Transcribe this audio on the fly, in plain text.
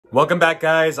Welcome back,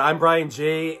 guys. I'm Brian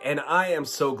J, and I am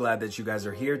so glad that you guys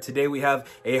are here. Today we have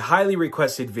a highly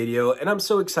requested video, and I'm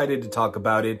so excited to talk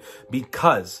about it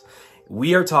because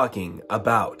we are talking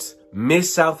about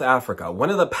Miss South Africa, one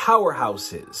of the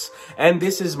powerhouses. And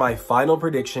this is my final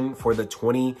prediction for the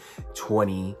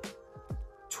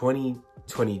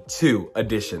 2022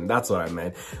 edition. That's what I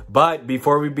meant. But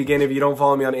before we begin, if you don't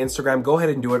follow me on Instagram, go ahead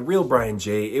and do it. Real Brian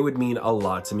J. It would mean a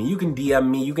lot to me. You can DM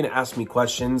me. You can ask me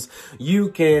questions.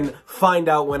 You can find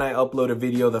out when I upload a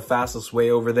video the fastest way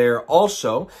over there.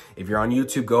 Also, if you're on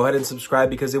YouTube, go ahead and subscribe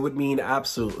because it would mean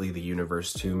absolutely the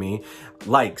universe to me.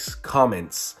 Likes,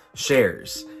 comments,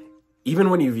 shares, even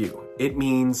when you view, it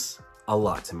means a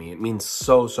lot to me. It means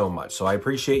so much. So I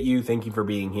appreciate you. Thank you for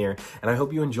being here. And I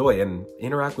hope you enjoy and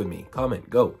interact with me. Comment,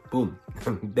 go, boom.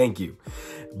 Thank you.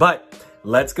 But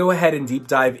let's go ahead and deep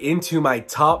dive into my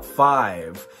top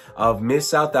 5 of Miss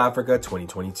South Africa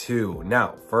 2022.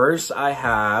 Now, first I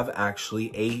have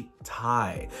actually a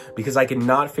tie because I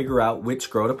cannot figure out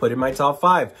which girl to put in my top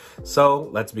 5. So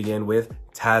let's begin with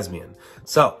Tasmian.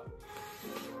 So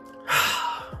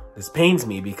this pains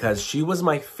me because she was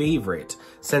my favorite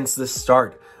since the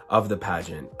start of the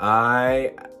pageant.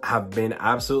 I have been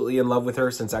absolutely in love with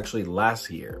her since actually last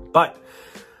year, but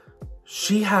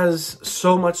she has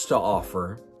so much to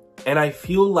offer. And I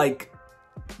feel like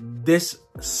this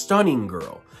stunning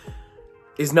girl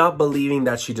is not believing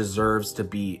that she deserves to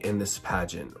be in this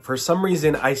pageant. For some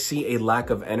reason, I see a lack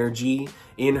of energy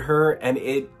in her, and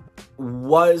it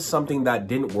was something that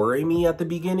didn't worry me at the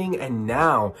beginning. And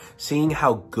now seeing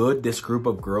how good this group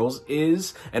of girls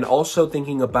is, and also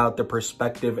thinking about the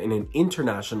perspective in an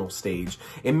international stage,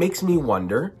 it makes me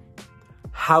wonder,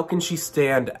 how can she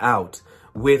stand out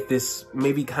with this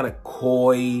maybe kind of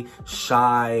coy,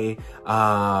 shy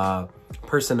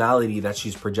personality that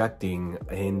she's projecting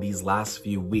in these last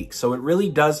few weeks? So it really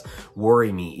does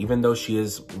worry me, even though she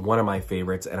is one of my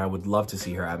favorites and I would love to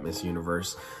see her at Miss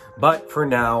Universe. But for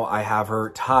now, I have her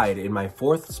tied in my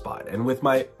 4th spot, and in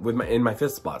my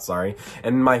 5th spot, sorry.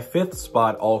 And in my 5th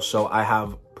spot also, I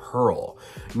have Pearl.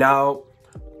 Now,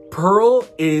 Pearl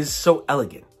is so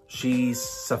elegant. She's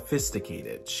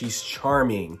sophisticated. She's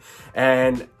charming.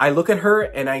 And I look at her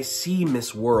and I see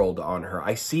Miss World on her.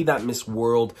 I see that Miss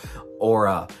World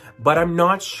aura, but I'm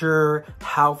not sure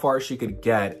how far she could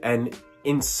get. And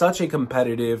in such a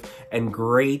competitive and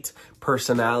great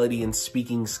personality and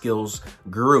speaking skills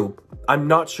group, I'm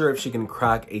not sure if she can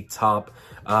crack a top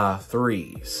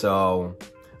 3. So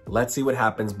let's see what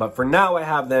happens. But for now, I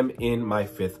have them in my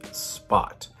 5th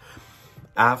spot.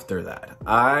 After that,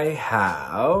 I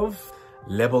have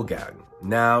Lebogang.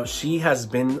 Now, she has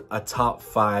been a top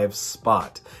 5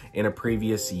 spot in a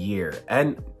previous year,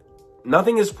 and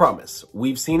nothing is promised.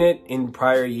 We've seen it in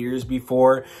prior years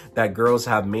before that girls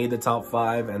have made the top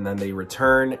 5 and then they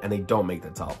return and they don't make the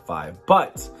top 5.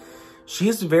 But she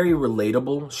is very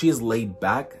relatable. She is laid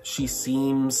back. She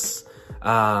seems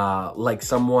like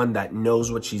someone that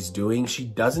knows what she's doing. She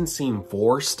doesn't seem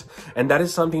forced, and that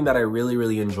is something that I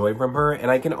really enjoy from her.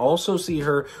 And I can also see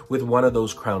her with one of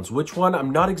those crowns. Which one? I'm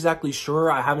not exactly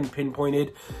sure. I haven't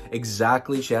pinpointed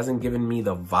exactly. She hasn't given me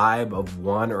the vibe of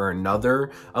one or another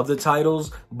of the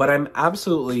titles, but I'm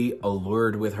absolutely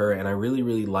allured with her, and I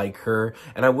really like her,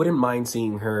 and I wouldn't mind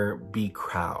seeing her be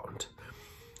crowned.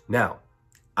 Now,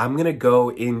 I'm gonna go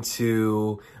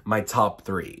into my top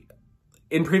 3.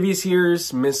 In previous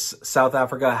years, Miss South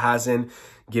Africa hasn't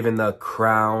given the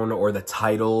crown or the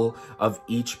title of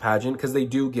each pageant because they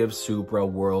do give Supra,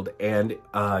 World, and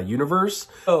Universe.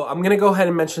 So I'm going to go ahead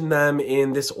and mention them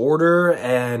in this order,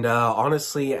 and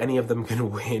honestly, any of them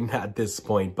can win at this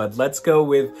point. But let's go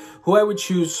with who I would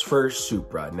choose for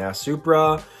Supra. Now,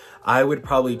 Supra, I would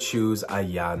probably choose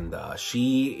Ayanda.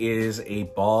 She is a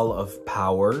ball of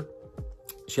power.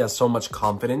 She has so much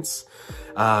confidence.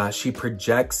 She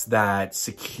projects that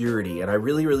security, and I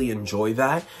really enjoy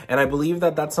that. And I believe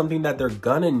that that's something that they're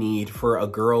gonna need for a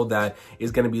girl that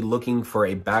is gonna be looking for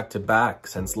a back-to-back,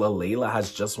 since Lalela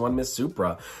has just won Miss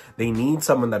Supra. They need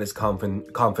someone that is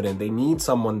confident. They need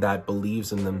someone that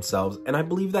believes in themselves. And I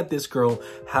believe that this girl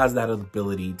has that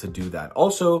ability to do that.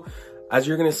 Also, as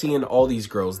you're going to see in all these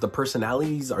girls, the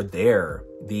personalities are there.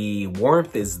 The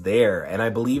warmth is there. And I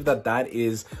believe that that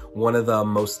is one of the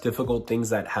most difficult things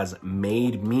that has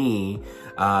made me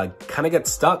kind of get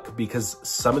stuck, because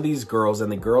some of these girls,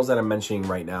 and the girls that I'm mentioning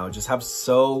right now, just have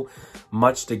so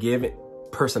much to give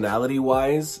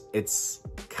personality-wise. It's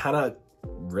kind of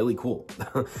really cool.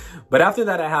 But after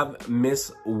that, I have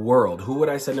Miss World. Who would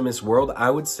I send to Miss World? I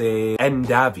would say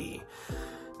Ndavi.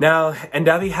 Now,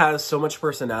 Endeavy has so much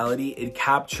personality, it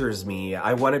captures me.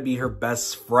 I want to be her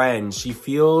best friend. She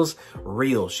feels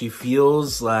real. She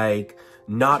feels like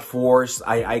not forced.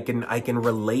 I can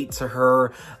relate to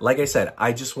her. Like I said,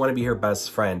 I just want to be her best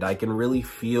friend. I can really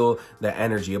feel the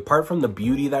energy. Apart from the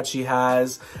beauty that she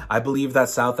has, I believe that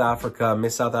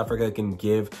Miss South Africa can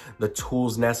give the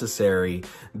tools necessary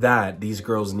that these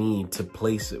girls need to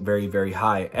place very, very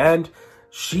high. And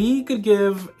she could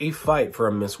give a fight for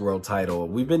a Miss World title.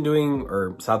 We've been doing,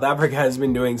 or South Africa has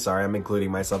been doing, sorry, I'm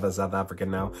including myself as South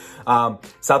African now.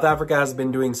 South Africa has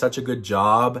been doing such a good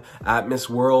job at Miss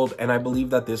World, and I believe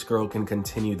that this girl can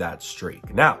continue that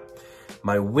streak. Now,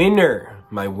 my winner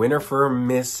for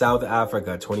Miss South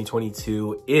Africa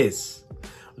 2022 is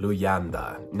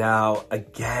Luyanda. Now,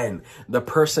 again, the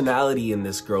personality in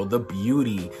this girl, the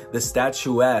beauty, the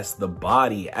statuesque, the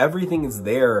body, everything is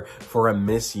there for a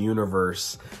Miss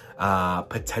Universe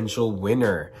potential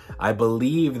winner. I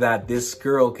believe that this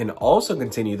girl can also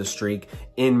continue the streak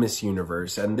in Miss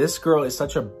Universe. And this girl is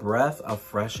such a breath of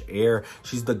fresh air.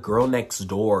 She's the girl next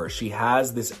door. She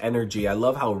has this energy. I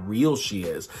love how real she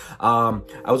is. I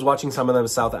was watching some of the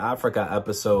South Africa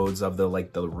episodes of the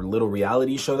little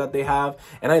reality show that they have,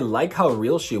 and I like how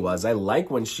real she was. I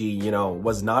like when she, you know,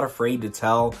 was not afraid to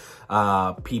tell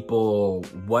people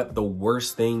what the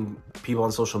worst thing people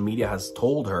on social media has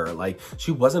told her. Like,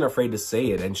 she wasn't afraid to say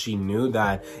it, and she knew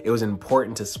that it was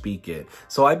important to speak it.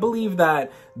 So I believe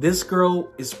that this girl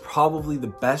is probably the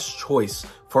best choice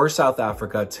for South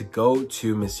Africa to go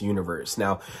to Miss Universe.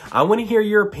 Now, I want to hear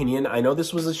your opinion. I know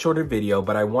this was a shorter video,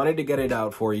 but I wanted to get it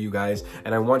out for you guys,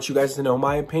 and I want you guys to know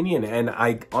my opinion. And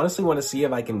I honestly want to see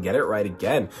if I can get it right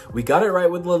again. We got it right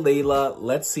with Lalela.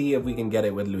 Let's see if we can get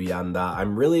it with Luyanda.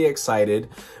 I'm really excited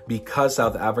because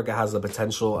South Africa has the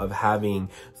potential of having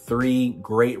 3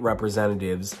 great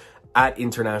representatives at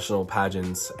international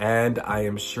pageants, and I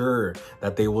am sure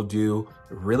that they will do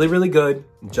really, really good,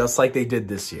 just like they did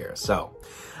this year. So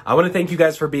I want to thank you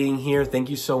guys for being here. Thank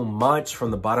you so much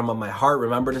from the bottom of my heart.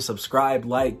 Remember to subscribe,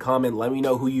 like, comment. Let me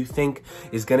know who you think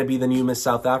is going to be the new Miss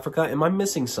South Africa. Am I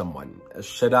missing someone?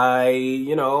 Should I,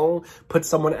 you know, put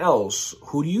someone else?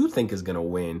 Who do you think is going to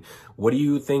win? What do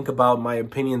you think about my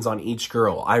opinions on each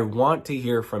girl? I want to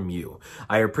hear from you.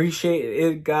 I appreciate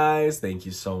it, guys. Thank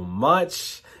you so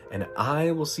much. And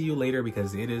I will see you later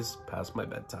because it is past my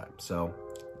bedtime. So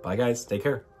bye, guys. Take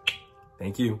care.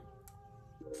 Thank you.